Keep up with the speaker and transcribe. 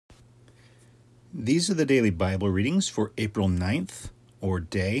These are the daily Bible readings for April 9th, or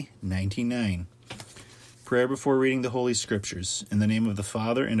day 99. Prayer before reading the Holy Scriptures. In the name of the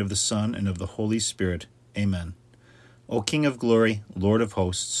Father, and of the Son, and of the Holy Spirit. Amen. O King of glory, Lord of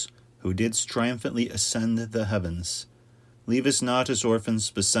hosts, who didst triumphantly ascend the heavens, leave us not as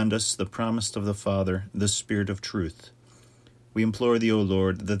orphans, but send us the promise of the Father, the Spirit of truth. We implore thee, O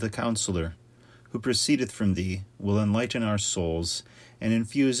Lord, that the Counselor, who proceedeth from thee, will enlighten our souls, and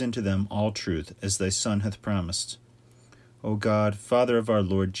infuse into them all truth, as thy Son hath promised. O God, Father of our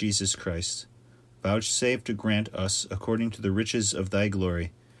Lord Jesus Christ, vouchsafe to grant us, according to the riches of thy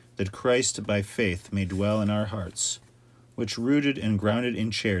glory, that Christ by faith may dwell in our hearts, which, rooted and grounded in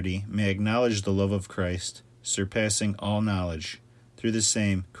charity, may acknowledge the love of Christ, surpassing all knowledge, through the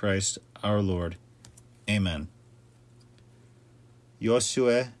same Christ our Lord. Amen.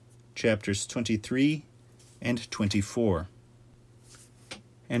 Josue, chapters 23 and 24.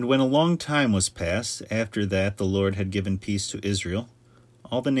 And when a long time was past, after that the Lord had given peace to Israel,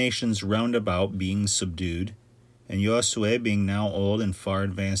 all the nations round about being subdued, and Josue being now old and far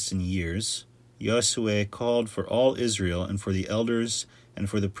advanced in years, Josue called for all Israel, and for the elders, and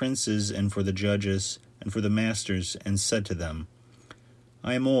for the princes, and for the judges, and for the masters, and said to them,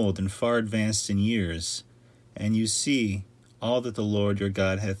 I am old and far advanced in years, and you see all that the Lord your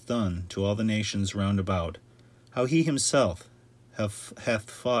God hath done to all the nations round about, how he himself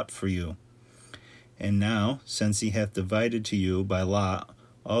hath fought for you. And now, since he hath divided to you by lot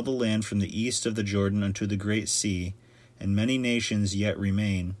all the land from the east of the Jordan unto the great sea, and many nations yet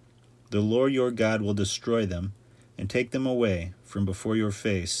remain, the Lord your God will destroy them, and take them away from before your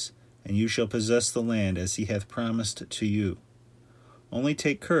face, and you shall possess the land as he hath promised to you. Only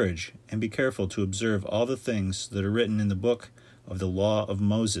take courage, and be careful to observe all the things that are written in the book of the law of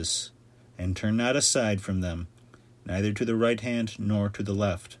Moses, and turn not aside from them, neither to the right hand nor to the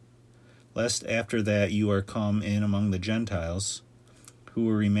left, lest after that you are come in among the Gentiles, who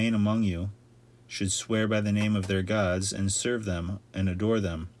will remain among you, should swear by the name of their gods, and serve them, and adore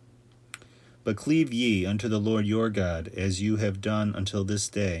them. But cleave ye unto the Lord your God, as you have done until this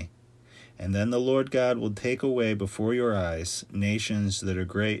day. And then the Lord God will take away before your eyes nations that are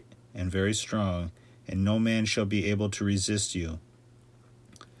great and very strong, and no man shall be able to resist you.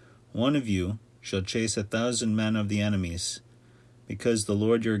 One of you shall chase 1,000 men of the enemies, because the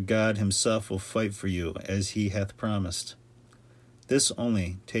Lord your God himself will fight for you, as he hath promised. This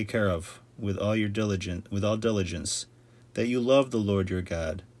only take care of with all diligence, that you love the Lord your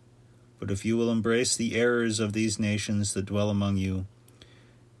God. But if you will embrace the errors of these nations that dwell among you,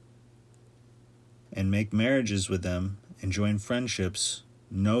 and make marriages with them, and join friendships,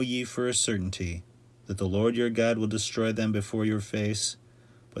 know ye for a certainty that the Lord your God will destroy them before your face,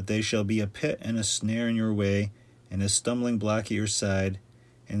 but they shall be a pit and a snare in your way, and a stumbling block at your side,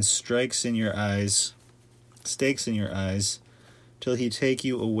 and stakes in your eyes, till he take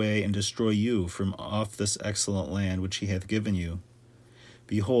you away and destroy you from off this excellent land which he hath given you.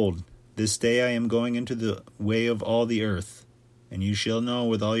 Behold, this day I am going into the way of all the earth, and you shall know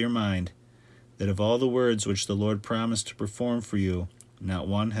with all your mind that of all the words which the Lord promised to perform for you, not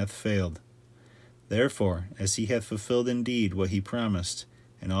one hath failed. Therefore, as he hath fulfilled indeed what he promised,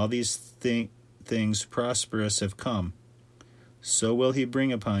 and all these things prosperous have come, so will he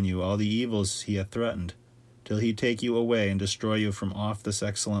bring upon you all the evils he hath threatened, till he take you away and destroy you from off this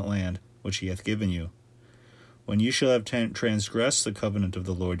excellent land which he hath given you. When you shall have transgressed the covenant of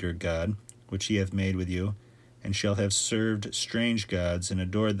the Lord your God, which he hath made with you, and shall have served strange gods and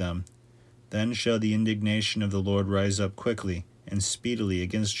adored them, then shall the indignation of the Lord rise up quickly and speedily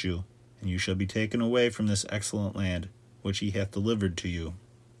against you, and you shall be taken away from this excellent land which he hath delivered to you.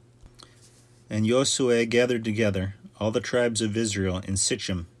 And Josue gathered together all the tribes of Israel in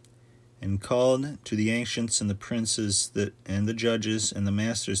Sichem, and called to the ancients and the princes and the judges and the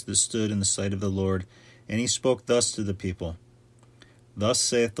masters that stood in the sight of the Lord, and he spoke thus to the people. Thus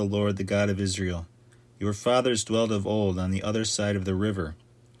saith the Lord, the God of Israel, your fathers dwelt of old on the other side of the river,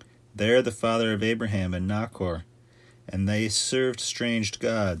 there the father of Abraham and Nachor, and they served strange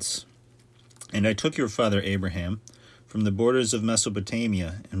gods. And I took your father Abraham from the borders of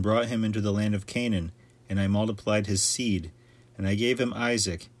Mesopotamia, and brought him into the land of Canaan, and I multiplied his seed, and I gave him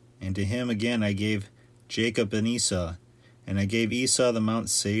Isaac, and to him again I gave Jacob and Esau, and I gave Esau the Mount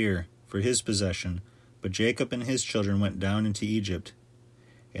Seir for his possession, but Jacob and his children went down into Egypt.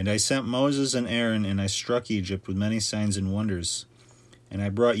 And I sent Moses and Aaron, and I struck Egypt with many signs and wonders. And I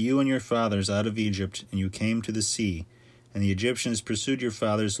brought you and your fathers out of Egypt, and you came to the sea, and the Egyptians pursued your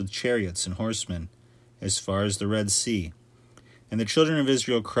fathers with chariots and horsemen, as far as the Red Sea. And the children of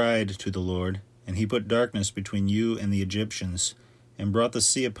Israel cried to the Lord, and he put darkness between you and the Egyptians, and brought the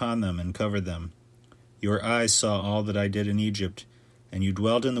sea upon them, and covered them. Your eyes saw all that I did in Egypt, and you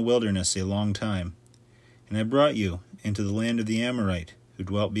dwelt in the wilderness a long time. And I brought you into the land of the Amorite, who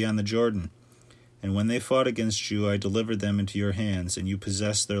dwelt beyond the Jordan. And when they fought against you, I delivered them into your hands, and you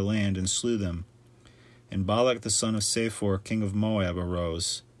possessed their land and slew them. And Balak the son of Sephor, king of Moab,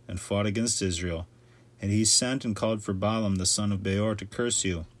 arose and fought against Israel. And he sent and called for Balaam the son of Beor to curse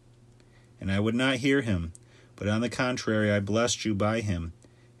you. And I would not hear him, but on the contrary I blessed you by him,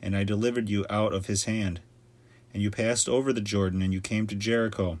 and I delivered you out of his hand. And you passed over the Jordan, and you came to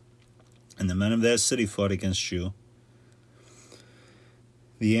Jericho. And the men of that city fought against you,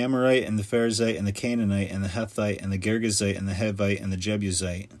 the Amorite, and the Pharisite, and the Canaanite, and the Hethite, and the Girgazite, and the Hivite, and the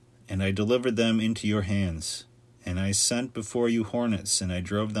Jebusite. And I delivered them into your hands. And I sent before you hornets, and I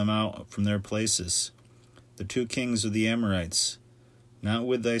drove them out from their places, the 2 kings of the Amorites, not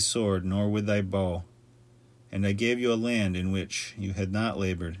with thy sword, nor with thy bow. And I gave you a land in which you had not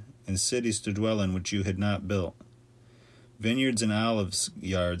labored, and cities to dwell in which you had not built, vineyards and olive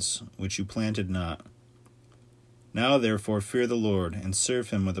yards which you planted not. Now therefore fear the Lord, and serve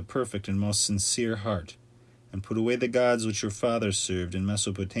him with a perfect and most sincere heart, and put away the gods which your fathers served in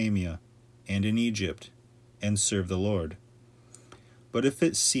Mesopotamia and in Egypt, and serve the Lord. But if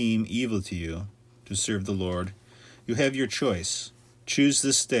it seem evil to you to serve the Lord, you have your choice. Choose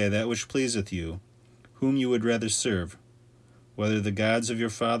this day that which pleaseth you, whom you would rather serve, whether the gods of your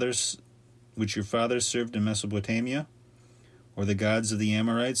fathers, which your fathers served in Mesopotamia, or the gods of the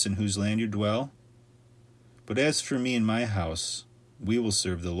Amorites in whose land you dwell. But as for me and my house, we will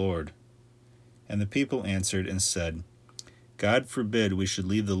serve the Lord. And the people answered and said, God forbid we should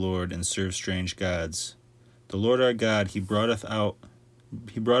leave the Lord and serve strange gods. The Lord our God, He brought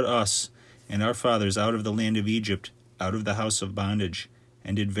us and our fathers out of the land of Egypt, out of the house of bondage,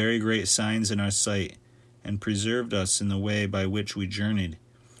 and did very great signs in our sight, and preserved us in the way by which we journeyed,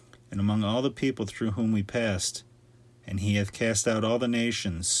 and among all the people through whom we passed. And He hath cast out all the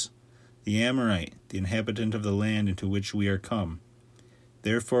nations, the Amorite, the inhabitant of the land into which we are come.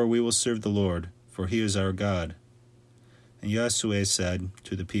 Therefore we will serve the Lord, for He is our God. And Josue said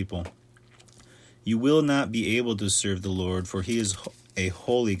to the people, You will not be able to serve the Lord, for He is a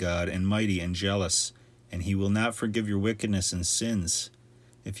holy God, and mighty and jealous, and He will not forgive your wickedness and sins.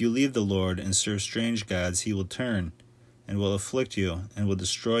 If you leave the Lord and serve strange gods, He will turn, and will afflict you, and will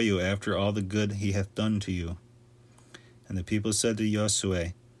destroy you after all the good He hath done to you. And the people said to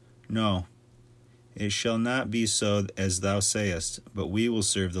Josue, No, it shall not be so as thou sayest, but we will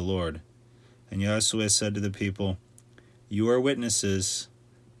serve the Lord. And Josue said to the people, You are witnesses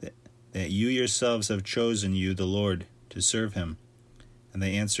that you yourselves have chosen you the Lord to serve him. And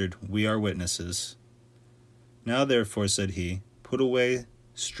they answered, We are witnesses. Now therefore, said he, put away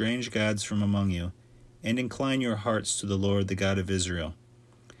strange gods from among you, and incline your hearts to the Lord, the God of Israel.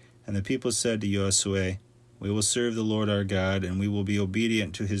 And the people said to Josue, We will serve the Lord our God, and we will be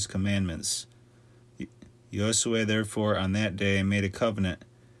obedient to his commandments. Josue therefore on that day made a covenant,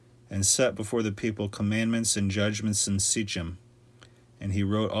 and set before the people commandments and judgments in Shechem. And he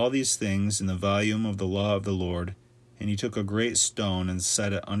wrote all these things in the volume of the law of the Lord. And he took a great stone and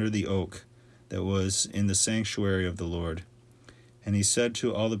set it under the oak that was in the sanctuary of the Lord. And he said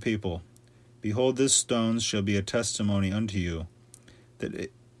to all the people, Behold, this stone shall be a testimony unto you, that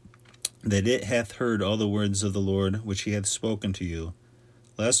it hath heard all the words of the Lord which he hath spoken to you,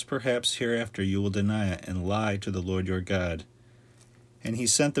 lest perhaps hereafter you will deny it and lie to the Lord your God. And he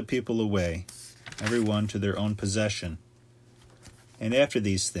sent the people away, every one to their own possession. And after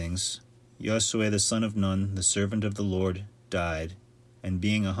these things, Josue the son of Nun, the servant of the Lord, died, and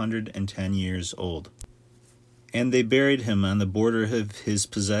being 110 years old. And they buried him on the border of his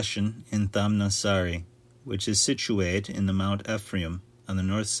possession in Thamnasari, which is situate in the Mount Ephraim, on the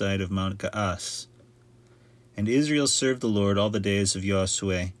north side of Mount Gaas. And Israel served the Lord all the days of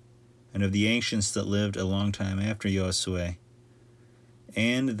Josue, and of the ancients that lived a long time after Josue,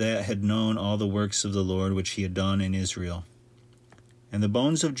 and that had known all the works of the Lord which he had done in Israel. And the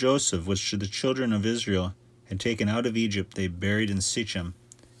bones of Joseph, which the children of Israel had taken out of Egypt, they buried in Shechem,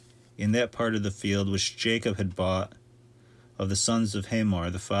 in that part of the field which Jacob had bought of the sons of Hamor,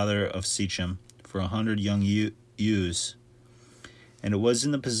 the father of Shechem, for 100 young ewes. And it was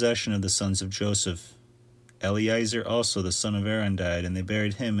in the possession of the sons of Joseph. Eleazar also the son of Aaron died, and they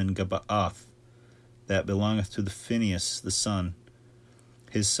buried him in Gibeath, that belongeth to the Phinehas the son,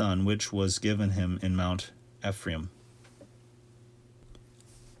 his son, which was given him in Mount Ephraim.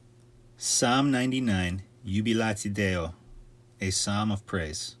 Psalm 99, Jubilati Deo, a psalm of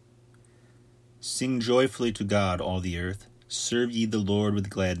praise. Sing joyfully to God, all the earth. Serve ye the Lord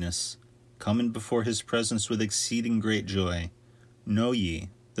with gladness. Come in before his presence with exceeding great joy. Know ye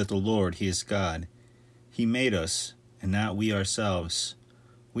that the Lord, he is God. He made us, and not we ourselves.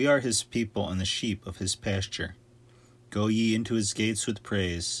 We are his people and the sheep of his pasture. Go ye into his gates with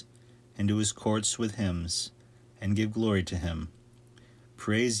praise, into his courts with hymns, and give glory to him.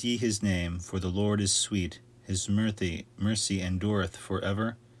 Praise ye his name, for the Lord is sweet. His mercy endureth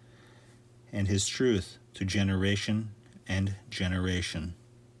forever, and his truth to generation and generation.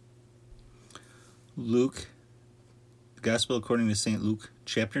 Luke, the Gospel according to St. Luke,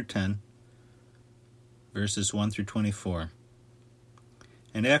 chapter 10, verses 1 through 24.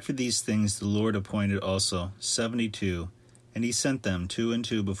 And after these things the Lord appointed also 72, and he sent them 2 and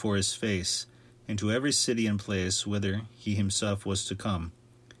 2 before his face, into every city and place whither he himself was to come.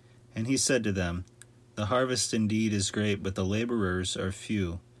 And he said to them, The harvest indeed is great, but the laborers are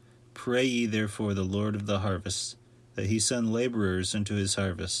few. Pray ye therefore the Lord of the harvest, that he send laborers into his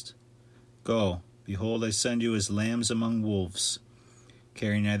harvest. Go, behold, I send you as lambs among wolves.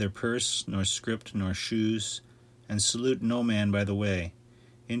 Carry neither purse, nor scrip, nor shoes, and salute no man by the way.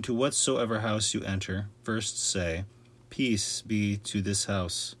 Into whatsoever house you enter, first say, Peace be to this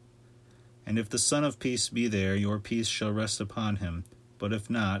house. And if the Son of Peace be there, your peace shall rest upon him, but if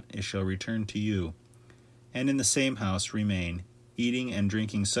not, it shall return to you. And in the same house remain, eating and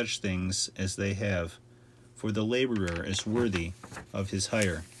drinking such things as they have, for the laborer is worthy of his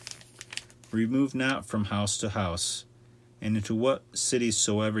hire. Remove not from house to house, and into what city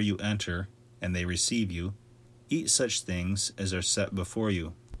soever you enter, and they receive you, eat such things as are set before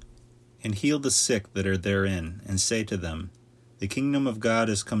you. And heal the sick that are therein, and say to them, The kingdom of God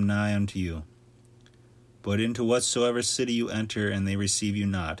is come nigh unto you. But into whatsoever city you enter, and they receive you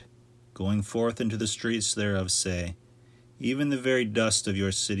not, going forth into the streets thereof, say, Even the very dust of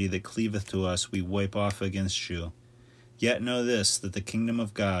your city that cleaveth to us we wipe off against you. Yet know this, that the kingdom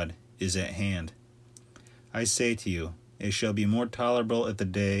of God is at hand. I say to you, it shall be more tolerable at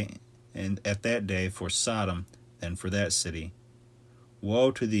that day for Sodom than for that city. Woe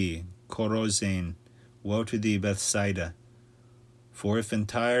to thee, Chorazin! Woe to thee, Bethsaida! For if in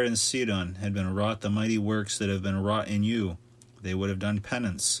Tyre and Sidon had been wrought the mighty works that have been wrought in you, they would have done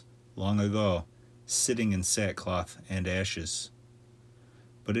penance long ago, sitting in sackcloth and ashes.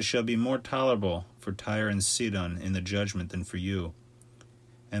 But it shall be more tolerable for Tyre and Sidon in the judgment than for you.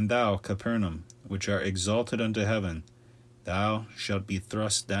 And thou, Capernaum, which art exalted unto heaven, thou shalt be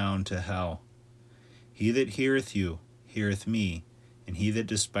thrust down to hell. He that heareth you heareth me, and he that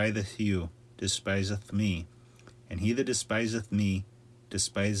despiseth you despiseth me, and he that despiseth me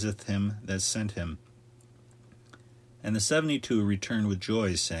despiseth him that sent him. And the 72 returned with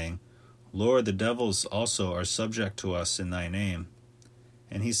joy, saying, Lord, the devils also are subject to us in thy name.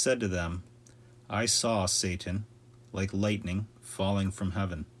 And he said to them, I saw Satan, like lightning, falling from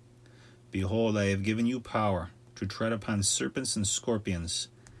heaven. Behold, I have given you power to tread upon serpents and scorpions,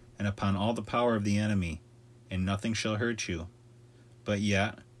 and upon all the power of the enemy, and nothing shall hurt you. But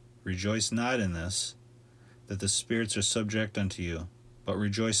yet, rejoice not in this, that the spirits are subject unto you, but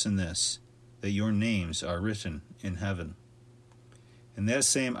rejoice in this, that your names are written in heaven. In that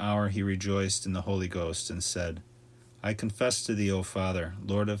same hour he rejoiced in the Holy Ghost, and said, I confess to thee, O Father,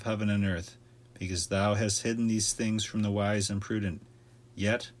 Lord of heaven and earth, because thou hast hidden these things from the wise and prudent,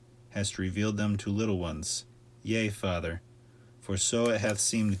 yet hast revealed them to little ones. Yea, Father, for so it hath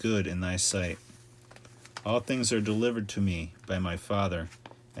seemed good in thy sight. All things are delivered to me by my Father,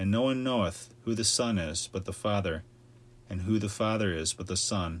 and no one knoweth who the Son is but the Father, and who the Father is but the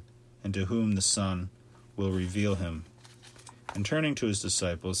Son, and to whom the Son will reveal him. And turning to his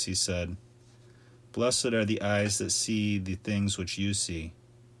disciples, he said, Blessed are the eyes that see the things which you see.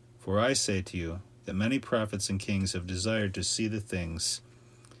 For I say to you, that many prophets and kings have desired to see the things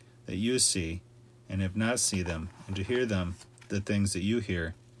that you see, and have not seen them, and to hear them, the things that you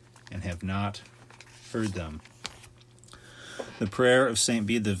hear, and have not heard them. The prayer of St.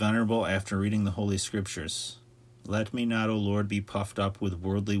 Bede the Venerable after reading the Holy Scriptures. Let me not, O Lord, be puffed up with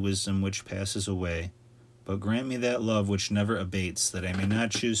worldly wisdom which passes away, but grant me that love which never abates, that I may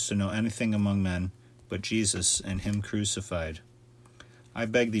not choose to know anything among men but Jesus and him crucified. I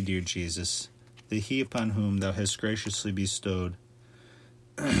beg thee, dear Jesus, that he upon whom thou hast graciously bestowed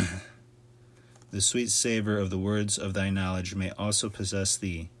the sweet savor of the words of thy knowledge may also possess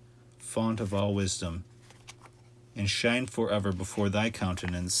thee, fount of all wisdom, and shine forever before thy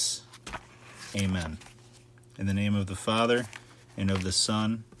countenance. Amen. In the name of the Father, and of the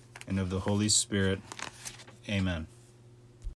Son, and of the Holy Spirit. Amen.